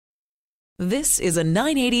This is a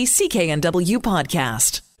 980 CKNW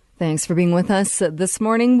podcast. Thanks for being with us this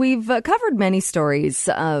morning. We've covered many stories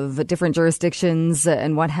of different jurisdictions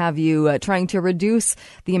and what have you, trying to reduce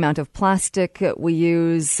the amount of plastic we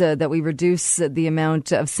use, that we reduce the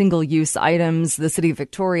amount of single-use items. The City of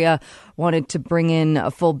Victoria wanted to bring in a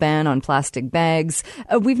full ban on plastic bags.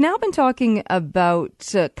 We've now been talking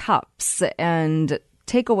about cups and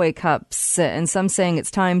takeaway cups, and some saying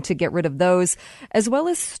it's time to get rid of those, as well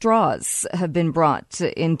as straws have been brought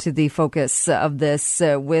into the focus of this,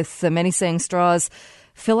 with many saying straws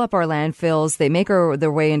fill up our landfills, they make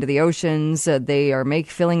their way into the oceans, they are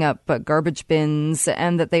filling up garbage bins,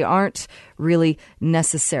 and that they aren't really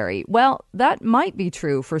necessary. Well, that might be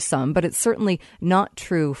true for some, but it's certainly not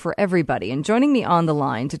true for everybody. And joining me on the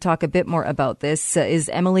line to talk a bit more about this is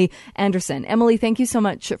Emily Anderson. Emily, thank you so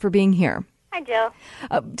much for being here. Hi, Jill.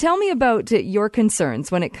 Tell me about your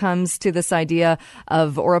concerns when it comes to this idea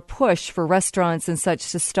of, or a push for restaurants and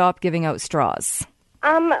such to stop giving out straws.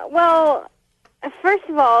 Well, first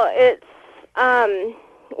of all, it's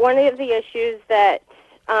one of the issues that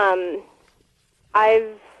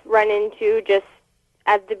I've run into just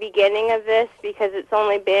at the beginning of this, because it's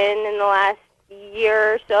only been in the last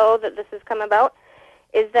year or so that this has come about,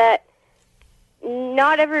 is that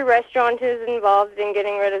not every restaurant is involved in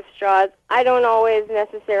getting rid of straws. I don't always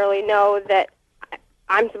necessarily know that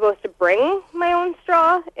I'm supposed to bring my own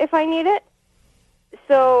straw if I need it.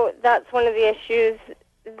 So that's one of the issues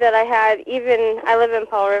that I had. I live in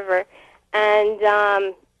Paul River, and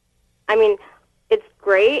it's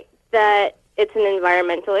great that it's an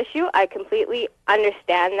environmental issue. I completely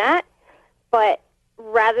understand that. But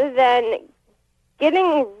rather than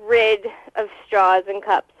getting rid of straws and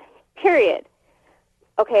cups, period,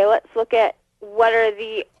 okay, let's look at what are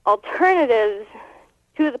the alternatives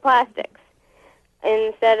to the plastics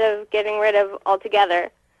instead of getting rid of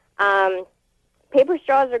altogether. Paper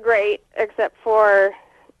straws are great, except for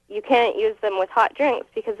you can't use them with hot drinks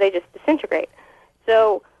because they just disintegrate.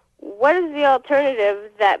 So what is the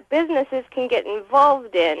alternative that businesses can get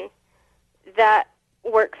involved in that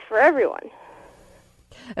works for everyone?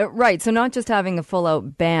 Right. So not just having a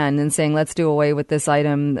full-out ban and saying, let's do away with this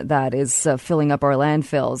item that is filling up our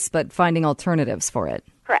landfills, but finding alternatives for it.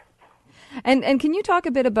 Correct. And can you talk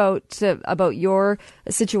a bit about your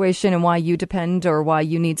situation and why you depend or why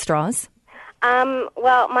you need straws?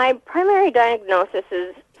 Well, my primary diagnosis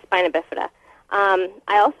is spina bifida.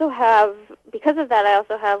 Because of that, I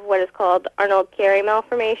also have what is called Arnold-Chiari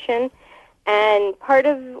malformation. And part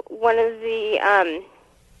of one of the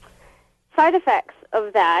side effects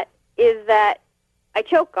of that is that I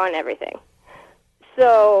choke on everything.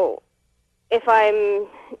 So if I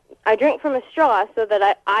drink from a straw so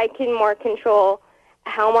that I can more control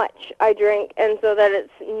how much I drink, and so that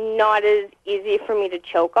it's not as easy for me to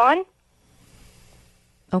choke on.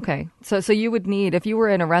 Okay. So you would need, if you were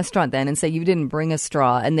in a restaurant then and say you didn't bring a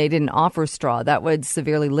straw and they didn't offer straw, that would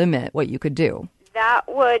severely limit what you could do. That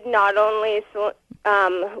would not only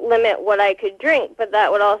limit what I could drink, but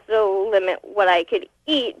that would also limit what I could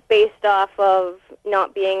eat based off of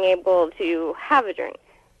not being able to have a drink.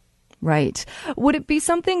 Right. Would it be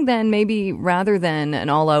something then, maybe rather than an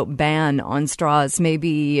all-out ban on straws,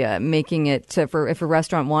 maybe making it, if a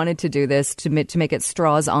restaurant wanted to do this, to make it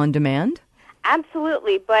straws on demand?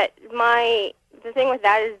 Absolutely, but the thing with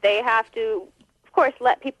that is they have to, of course,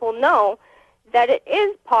 let people know that it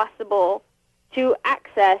is possible to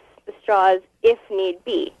access the straws if need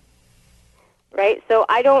be, right? So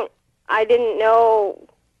I didn't know,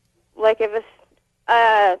 like, if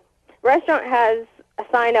a restaurant has a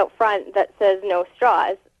sign out front that says no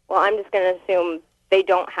straws, well, I'm just going to assume they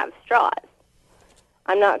don't have straws.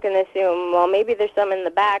 I'm not going to assume, well, maybe there's some in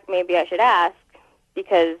the back, maybe I should ask,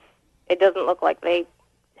 because it doesn't look like they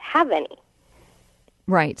have any.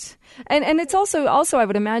 Right. And it's also I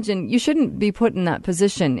would imagine you shouldn't be put in that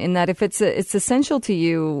position, in that if it's essential to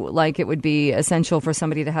you, like it would be essential for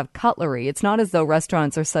somebody to have cutlery. It's not as though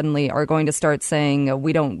restaurants are going to start saying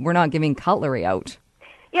we're not giving cutlery out.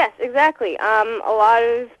 Yes, exactly. A lot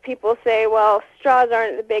of people say, well, straws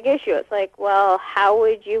aren't the big issue. It's like, well, how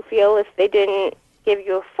would you feel if they didn't give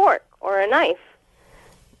you a fork or a knife?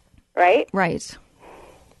 Right? Right.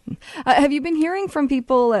 Have you been hearing from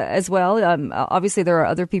people as well? Obviously, there are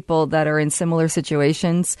other people that are in similar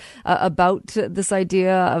situations about this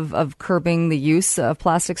idea of curbing the use of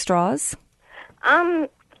plastic straws?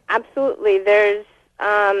 Absolutely. There's,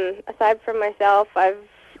 aside from myself, I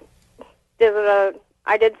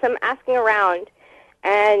did some asking around,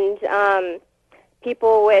 and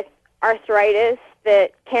people with arthritis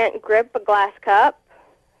that can't grip a glass cup,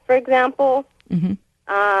 for example. Mm-hmm.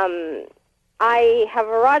 I have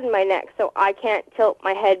a rod in my neck, so I can't tilt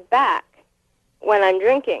my head back when I'm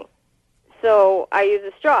drinking. So I use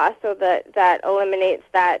a straw, so that eliminates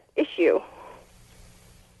that issue.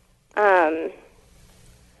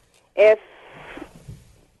 If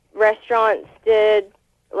restaurants did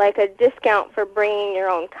like a discount for bringing your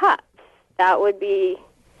own cups, that would be,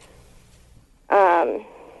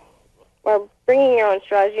 or bringing your own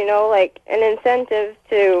straws, like an incentive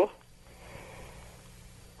to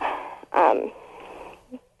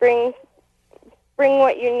bring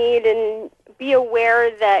what you need and be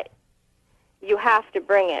aware that you have to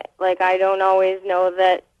bring it. Like, I don't always know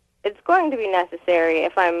that it's going to be necessary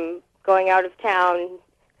if I'm going out of town,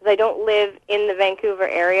 because I don't live in the Vancouver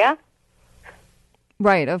area.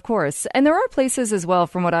 Right, of course. And there are places as well,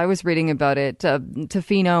 from what I was reading about it,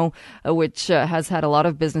 Tofino, which has had a lot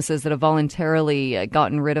of businesses that have voluntarily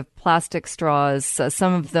gotten rid of plastic straws.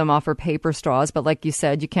 Some of them offer paper straws, but like you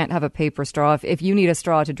said, you can't have a paper straw. If you need a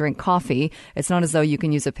straw to drink coffee, it's not as though you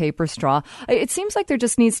can use a paper straw. It seems like there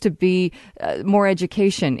just needs to be more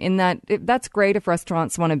education in that. That's great if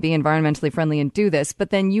restaurants want to be environmentally friendly and do this, but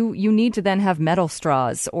then you need to then have metal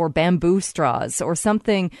straws or bamboo straws or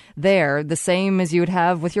something there, the same as you would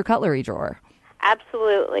have with your cutlery drawer.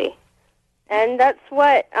 Absolutely. And that's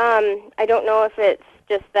what, I don't know if it's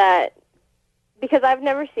just that, because I've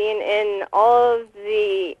never seen in all of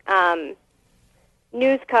the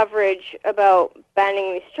news coverage about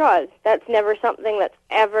banning these straws, that's never something that's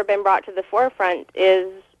ever been brought to the forefront, is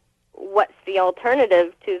what's the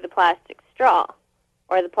alternative to the plastic straw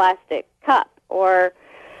or the plastic cup or...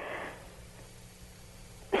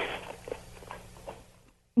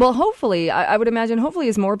 Well, hopefully, I would imagine, hopefully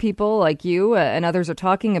as more people like you and others are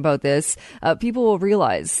talking about this, people will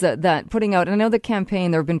realize that putting out, and I know the campaign,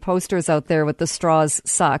 there have been posters out there with the straws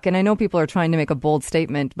suck, and I know people are trying to make a bold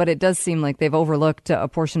statement, but it does seem like they've overlooked a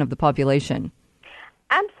portion of the population.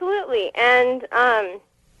 Absolutely, and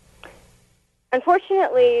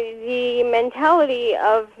unfortunately, the mentality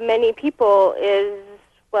of many people is,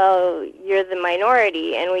 well, you're the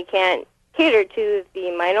minority, and we can't cater to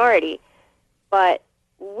the minority, but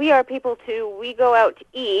we are people too. We go out to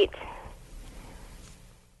eat,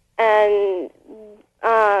 and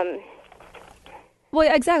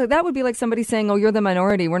well, exactly. That would be like somebody saying, "Oh, you're the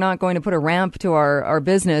minority. We're not going to put a ramp to our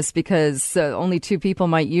business because only 2 people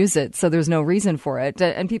might use it, so there's no reason for it."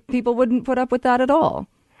 And people wouldn't put up with that at all.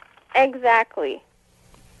 Exactly.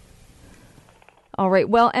 All right.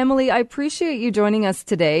 Well, Emily, I appreciate you joining us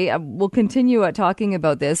today. We'll continue talking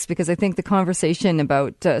about this because I think the conversation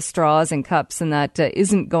about straws and cups and that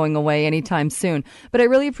isn't going away anytime soon. But I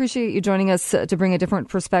really appreciate you joining us to bring a different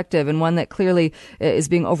perspective, and one that clearly is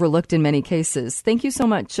being overlooked in many cases. Thank you so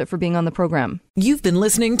much for being on the program. You've been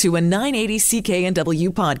listening to a 980 CKNW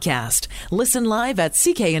podcast. Listen live at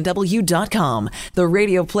cknw.com, the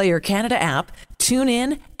Radio Player Canada app, tune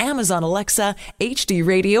in, Amazon Alexa, HD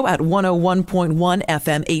Radio at 101.1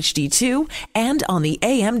 FM HD2, and on the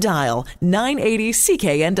AM dial, 980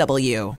 CKNW.